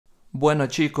Bueno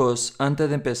chicos, antes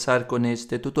de empezar con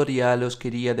este tutorial os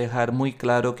quería dejar muy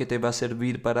claro que te va a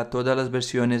servir para todas las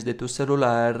versiones de tu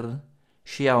celular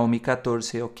Xiaomi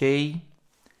 14, ¿ok?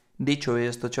 Dicho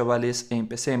esto, chavales,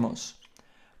 empecemos.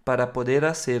 Para poder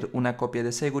hacer una copia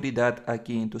de seguridad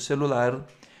aquí en tu celular,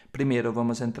 primero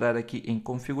vamos a entrar aquí en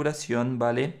configuración,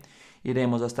 ¿vale?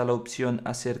 Iremos hasta la opción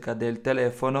acerca del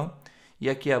teléfono y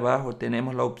aquí abajo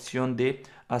tenemos la opción de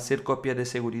hacer copia de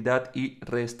seguridad y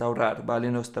restaurar,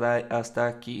 ¿vale? Nos trae hasta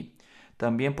aquí.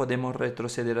 También podemos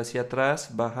retroceder hacia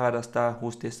atrás, bajar hasta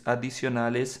ajustes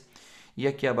adicionales y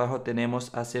aquí abajo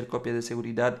tenemos hacer copia de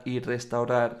seguridad y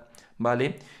restaurar,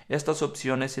 ¿vale? Estas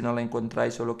opciones, si no la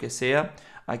encontráis o lo que sea,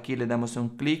 aquí le damos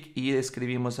un clic y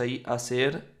escribimos ahí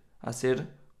hacer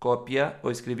copia o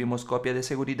escribimos copia de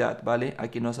seguridad, ¿vale?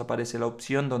 Aquí nos aparece la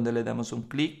opción donde le damos un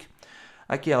clic.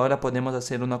 Aquí ahora podemos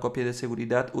hacer una copia de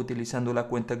seguridad utilizando la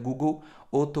cuenta Google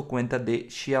o tu cuenta de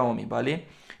Xiaomi, ¿vale?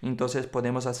 Entonces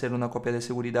podemos hacer una copia de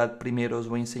seguridad. Primero os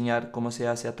voy a enseñar cómo se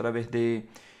hace a través de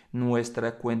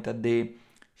nuestra cuenta de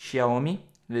Xiaomi.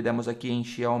 Le damos aquí en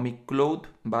Xiaomi Cloud,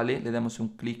 ¿vale? Le damos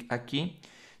un clic aquí.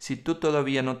 Si tú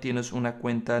todavía no tienes una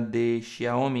cuenta de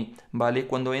Xiaomi, ¿vale?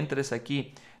 Cuando entres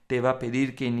aquí te va a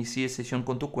pedir que inicies sesión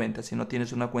con tu cuenta. Si no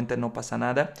tienes una cuenta no pasa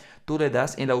nada. Tú le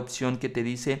das en la opción que te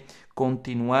dice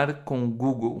continuar con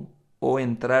Google o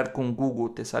entrar con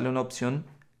Google. Te sale una opción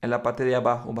en la parte de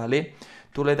abajo, ¿vale?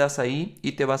 Tú le das ahí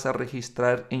y te vas a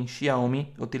registrar en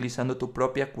Xiaomi utilizando tu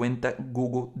propia cuenta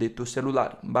Google de tu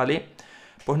celular, ¿vale?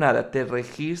 Pues nada, te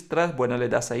registras, bueno, le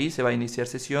das ahí, se va a iniciar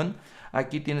sesión.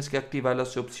 Aquí tienes que activar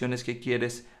las opciones que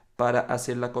quieres para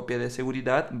hacer la copia de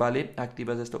seguridad, ¿vale?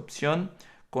 Activas esta opción.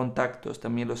 Contactos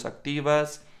también los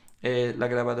activas. La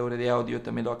grabadora de audio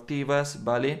también lo activas,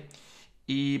 ¿vale?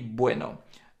 Y bueno,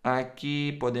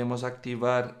 aquí podemos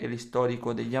activar el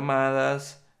histórico de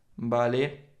llamadas,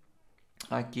 ¿vale?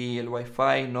 Aquí el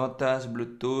Wi-Fi, notas,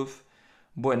 Bluetooth.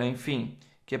 Bueno, en fin,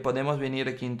 que podemos venir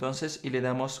aquí entonces y le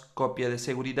damos copia de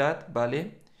seguridad,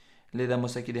 ¿vale? Le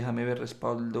damos aquí, déjame ver,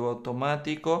 respaldo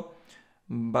automático,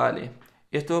 ¿vale?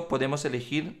 Esto podemos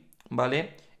elegir,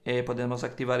 ¿vale? Podemos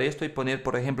activar esto y poner,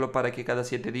 por ejemplo, para que cada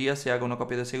 7 días se haga una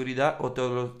copia de seguridad o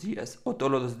todos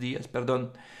los días,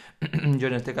 perdón. Yo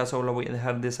en este caso lo voy a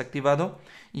dejar desactivado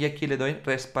y aquí le doy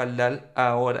respaldar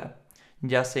ahora.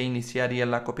 Ya se iniciaría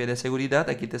la copia de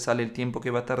seguridad, aquí te sale el tiempo que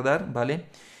va a tardar, ¿vale?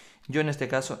 Yo en este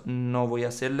caso no voy a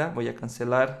hacerla, voy a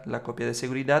cancelar la copia de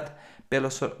seguridad, pero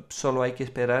solo hay que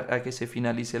esperar a que se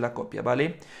finalice la copia,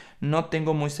 ¿vale? No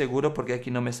tengo muy seguro porque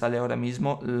aquí no me sale ahora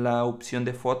mismo la opción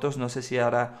de fotos, no sé si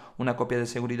hará una copia de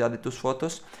seguridad de tus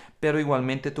fotos, pero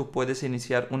igualmente tú puedes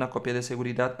iniciar una copia de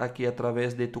seguridad aquí a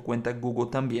través de tu cuenta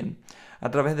Google también. A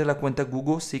través de la cuenta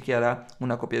Google sí que hará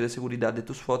una copia de seguridad de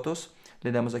tus fotos.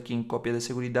 Le damos aquí en copia de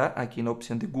seguridad, aquí en la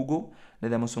opción de Google, le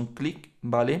damos un clic,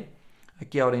 ¿vale?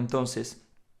 Aquí ahora entonces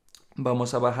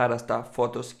vamos a bajar hasta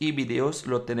fotos y videos,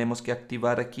 lo tenemos que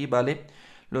activar aquí, ¿vale?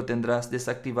 Lo tendrás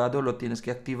desactivado, lo tienes que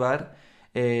activar,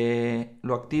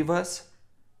 lo activas,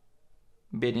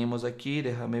 venimos aquí,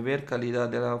 déjame ver, calidad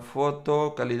de la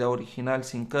foto, calidad original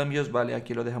sin cambios, ¿vale?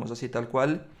 Aquí lo dejamos así tal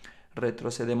cual,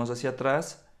 retrocedemos hacia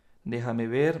atrás, déjame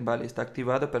ver, ¿vale? Está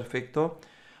activado, perfecto.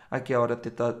 Aquí ahora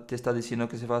te está diciendo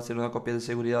que se va a hacer una copia de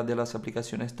seguridad de las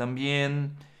aplicaciones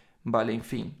también. Vale, en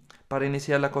fin. Para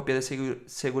iniciar la copia de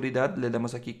seguridad le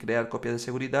damos aquí crear copia de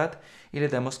seguridad y le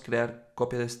damos crear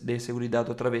copia de seguridad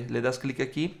otra vez. Le das clic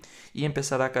aquí y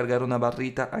empezará a cargar una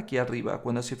barrita aquí arriba.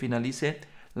 Cuando se finalice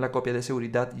la copia de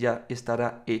seguridad ya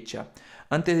estará hecha.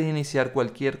 Antes de iniciar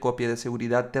cualquier copia de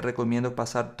seguridad te recomiendo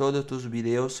pasar todos tus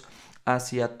videos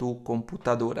hacia tu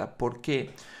computadora. ¿Por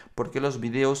qué? Porque los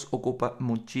videos ocupan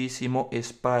muchísimo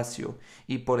espacio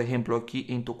y por ejemplo aquí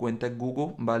en tu cuenta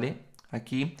Google, ¿vale?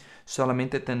 Aquí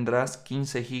solamente tendrás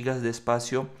 15 gigas de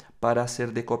espacio para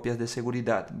hacer de copias de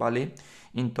seguridad, ¿vale?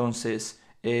 Entonces,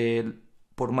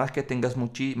 por más que tengas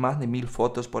más de 1000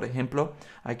 fotos, por ejemplo,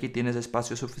 aquí tienes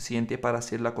espacio suficiente para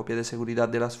hacer la copia de seguridad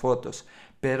de las fotos,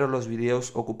 pero los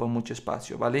videos ocupan mucho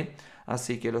espacio, ¿vale?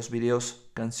 Así que los videos,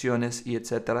 canciones y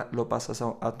etcétera, lo pasas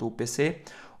a tu PC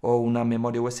o una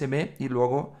memoria USB y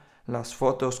luego las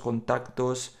fotos,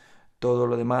 contactos, todo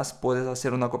lo demás puedes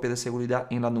hacer una copia de seguridad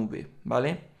en la nube,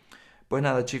 ¿vale? Pues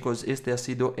nada chicos, este ha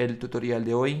sido el tutorial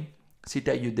de hoy. Si te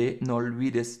ayudé, no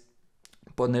olvides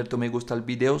poner tu me gusta al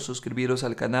video, suscribiros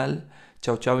al canal.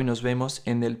 Chao chao y nos vemos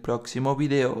en el próximo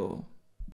video.